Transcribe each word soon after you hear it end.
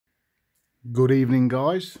Good evening,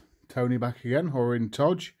 guys. Tony back again, Horror in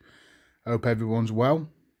Todge. Hope everyone's well.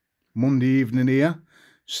 Monday evening here,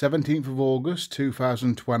 17th of August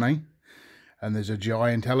 2020, and there's a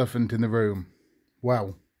giant elephant in the room.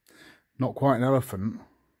 Well, not quite an elephant,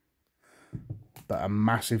 but a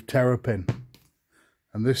massive terrapin.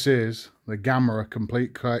 And this is the Gamera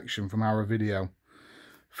complete collection from our video.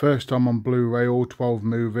 First time on Blu-ray, all 12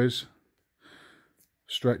 movies,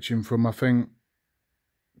 stretching from I think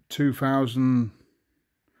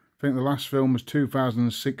the last film was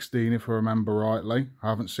 2016 if I remember rightly. I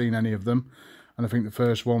haven't seen any of them, and I think the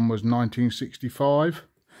first one was 1965.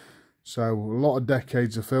 So a lot of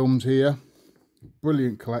decades of films here.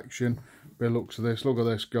 Brilliant collection. But looks at this, look at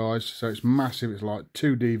this, guys. So it's massive. It's like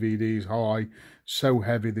 2 DVDs high. So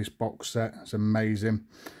heavy, this box set. It's amazing.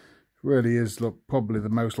 It really is, look, probably the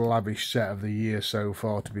most lavish set of the year so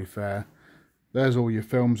far, to be fair. There's all your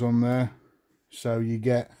films on there. So you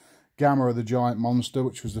get Gamera the Giant Monster,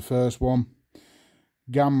 which was the first one.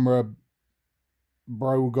 Gamera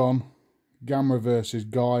Brogon. Gamera versus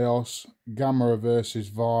Gaios. Gamera versus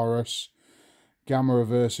Varus. Gamera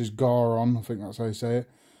versus Garon. I think that's how you say it.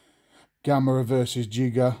 Gamera versus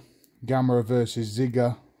Jiga. Gamera versus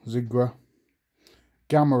Zigra.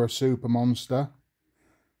 Gamera Super Monster.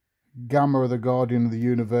 Gamera the Guardian of the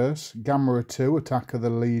Universe. Gamera 2, Attack of the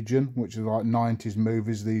Legion, which is like 90s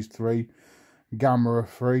movies, these three. Gamera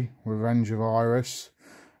 3, Revenge of Iris,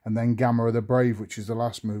 and then Gamera the Brave, which is the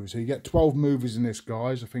last movie. So you get 12 movies in this,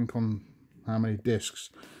 guys. I think on how many discs?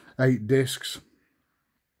 8 discs.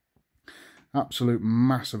 Absolute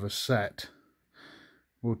mass of a set.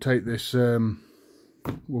 We'll take this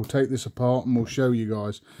apart and we'll show you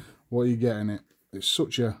guys what you get in it. It's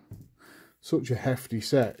such a hefty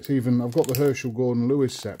set. It's even, I've got the Herschel Gordon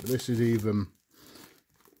Lewis set, but this is even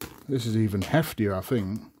heftier, I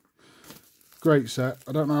think. Great set.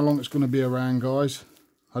 I don't know how long it's going to be around, guys.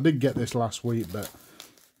 I did get this last week, but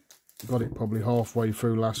got it probably halfway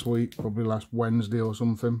through last week, probably last Wednesday or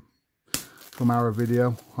something, from our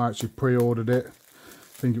video. I actually pre-ordered it.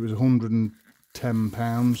 I think it was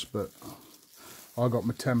 £110, but I got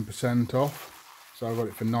my 10% off, so I got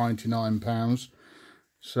it for £99.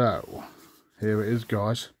 So here it is,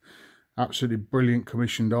 guys. Absolutely brilliant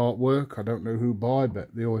commissioned artwork. I don't know who by,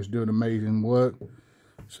 but they always do an amazing work.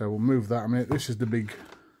 So we'll move that a minute. This is the big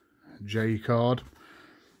J card,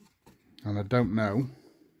 and I don't know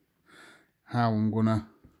how I'm gonna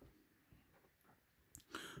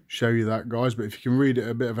show you that, guys, but if you can read it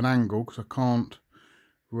at a bit of an angle, because I can't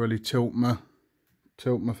really tilt my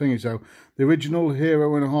thingy. So the original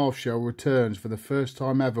Hero and a Half Shell returns for the first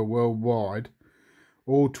time ever worldwide.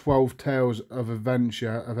 All 12 tales of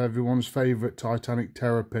adventure of everyone's favourite Titanic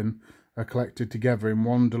terrapin are collected together in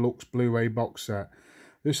one deluxe Blu-ray box set.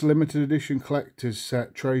 This limited edition collector's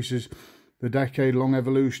set traces the decade-long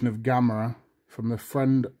evolution of Gamera from the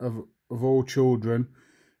friend of all children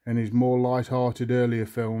in his more light-hearted earlier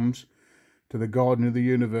films to the Guardian of the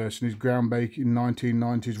Universe in his groundbreaking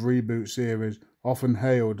 1990s reboot series, often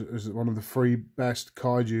hailed as one of the 3 best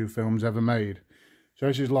kaiju films ever made. So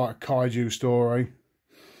this is like a kaiju story,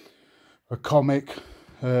 a comic,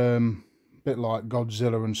 bit like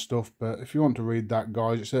Godzilla and stuff, but if you want to read that,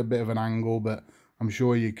 guys, it's a bit of an angle, but I'm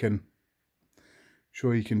sure you can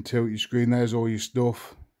tilt your screen. There's all your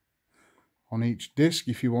stuff on each disc.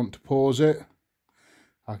 If you want to pause it,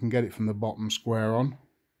 I can get it from the bottom square on.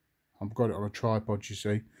 I've got it on a tripod, you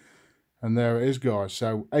see. And there it is, guys.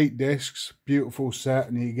 So 8 discs, beautiful set,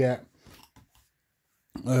 and you get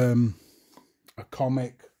a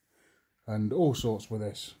comic and all sorts with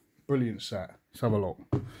this. Brilliant set. Let's have a look.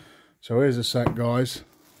 So here's the set, guys.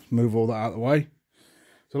 Move all that out of the way.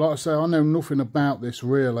 So like I say, I know nothing about this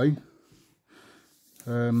really.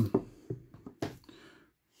 So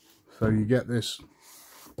you get this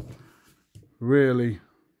really,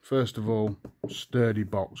 first of all, sturdy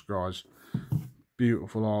box, guys.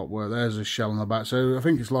 Beautiful artwork. There's a shell on the back. So I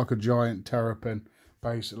think it's like a giant terrapin,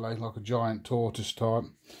 basically, like a giant tortoise type.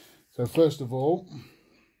 So first of all,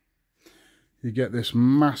 you get this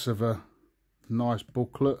massive, nice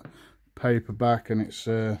booklet, paperback, and it's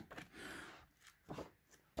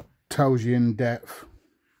tells you in depth.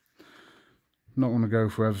 Not going to go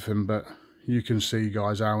for everything, but you can see,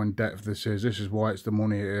 guys, how in depth this is. This is why it's the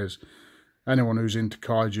money it is. Anyone who's into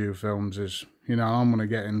kaiju films is, you know, I'm going to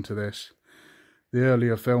get into this. The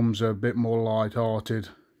earlier films are a bit more light-hearted,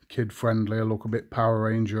 kid-friendly, look a bit Power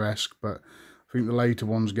Ranger-esque, but I think the later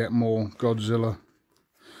ones get more Godzilla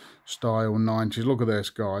style 90s. Look at this,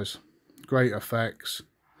 guys. Great effects.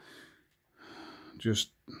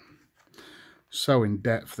 Just so in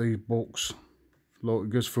depth, these books. Look, it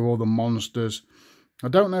goes through all the monsters, I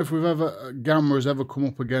don't know if Gamera's ever come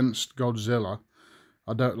up against Godzilla.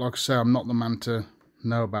 I don't, like I say, I'm not the man to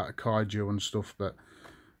know about kaiju and stuff, but,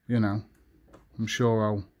 you know, I'm sure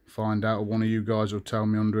I'll find out, or one of you guys will tell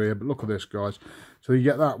me under here. But look at this, guys. So you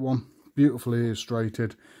get that one, beautifully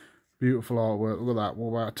illustrated, beautiful artwork. Look at that. What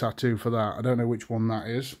about a tattoo for that? I don't know which one that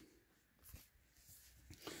is.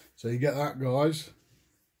 So you get that, guys.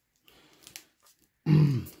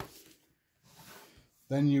 Then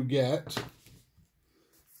you get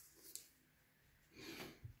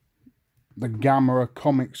the Gamera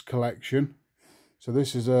comics collection. So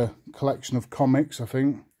this is a collection of comics, I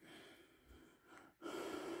think,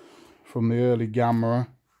 from the early Gamera.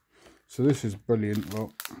 So this is brilliant.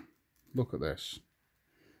 Look at this.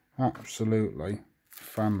 Absolutely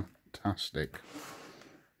fantastic.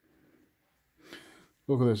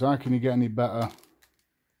 Look at this. How can you get any better?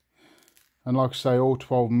 And like I say, all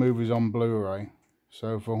 12 movies on Blu-ray.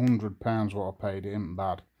 So for £100 what I paid, it ain't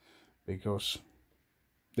bad, because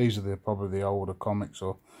these are probably the older comics,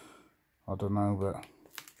 or I don't know, but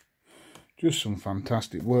just some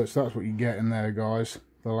fantastic works. That's what you get in there, guys.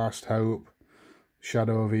 The Last Hope,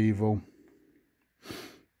 Shadow of Evil.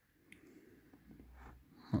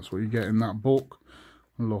 That's what you get in that book.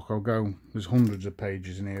 And look, there's hundreds of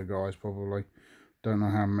pages in here, guys, probably. Don't know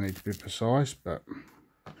how many to be precise, but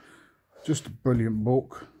just a brilliant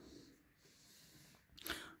book.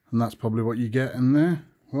 And that's probably what you get in there.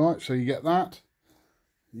 Right, so you get that.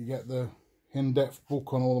 You get the in-depth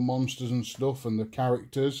book on all the monsters and stuff and the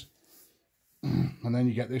characters. And then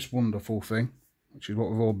you get this wonderful thing, which is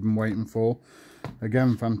what we've all been waiting for.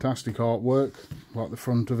 Again, fantastic artwork, like the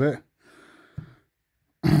front of it.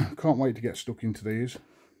 Can't wait to get stuck into these.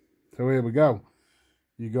 So here we go.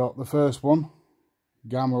 You got the first one,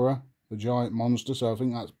 Gamera, the giant monster. So I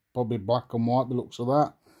think that's probably black and white, the looks of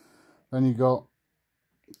that. Then you got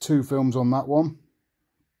 2 films on that one.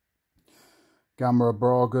 Gamera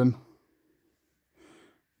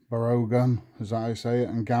Barogan, is that how you say it?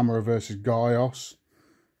 And Gamera versus Gaios.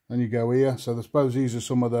 Then you go here. So I suppose these are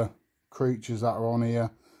some of the creatures that are on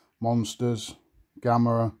here. Monsters,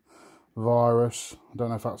 Gamera, Virus. I don't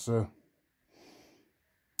know if that's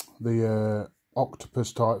the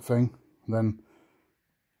octopus type thing. Then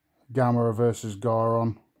Gamera versus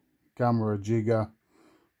Gyron, Gamera Giga,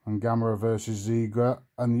 and Gamera versus Zigra.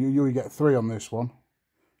 And you get 3 on this one.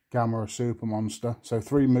 Gamera Super Monster. So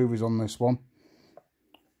 3 movies on this one.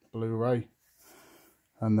 Blu-ray.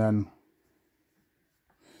 And then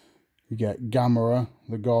you get Gamera,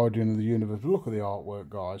 the Guardian of the Universe. Look at the artwork,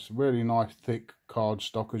 guys. Really nice thick card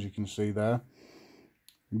stock, as you can see there.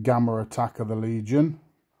 Gamera Attack of the Legion.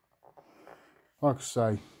 Like I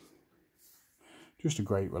say, just a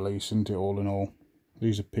great release, isn't it, all in all?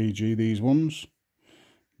 These are PG, these ones.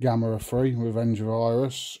 Gamera 3, Revenge of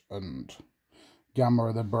Iris, and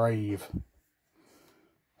Gamera the Brave.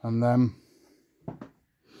 And then,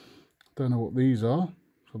 don't know what these are.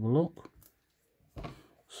 Let's have a look.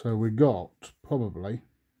 So we got probably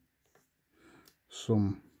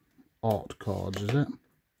some art cards, is it?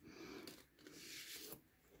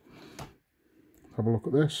 Have a look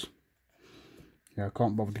at this. Yeah, I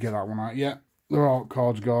can't bother to get that one out yet. They're art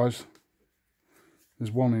cards, guys.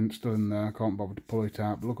 There's one still in there. I can't bother to pull it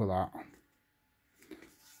out, but look at that.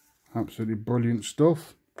 Absolutely brilliant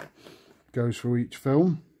stuff. Goes through each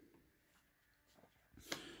film.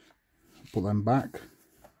 Put them back.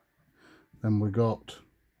 Then we got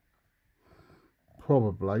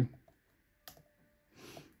probably,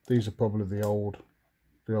 these are probably the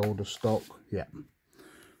older stock. Yeah.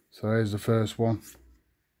 So here's the first one.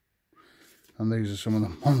 And these are some of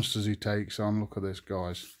the monsters he takes on. Look at this,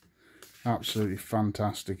 guys. Absolutely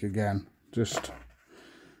fantastic again. Just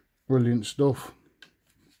brilliant stuff.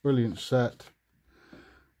 Brilliant set.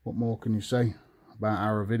 What more can you say about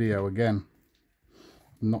our video again?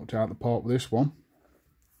 Knocked out the park with this one.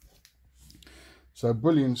 So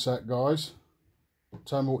brilliant set, guys.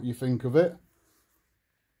 Tell me what you think of it.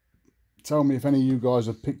 Tell me if any of you guys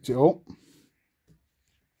have picked it up.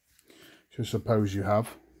 Just suppose you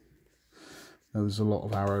have. Now, there's a lot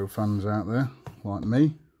of Arrow fans out there, like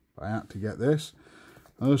me. But I had to get this.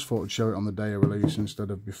 I just thought I'd show it on the day of release instead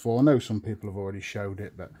of before. I know some people have already showed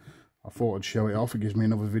it, but I thought I'd show it off. It gives me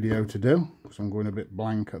another video to do, because I'm going a bit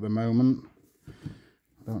blank at the moment.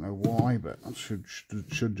 I don't know why, but I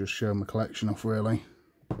should just show my collection off, really.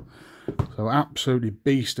 So absolutely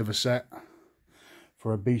beast of a set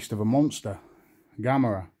for a beast of a monster,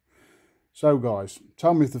 Gamera. So guys,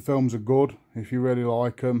 tell me if the films are good, if you really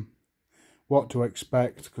like them, what to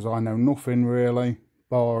expect, because I know nothing really,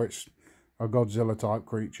 bar it's a Godzilla type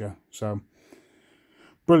creature. So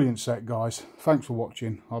Brilliant set, guys. Thanks for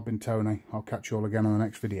watching. I've been Tony. I'll catch you all again on the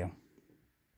next video.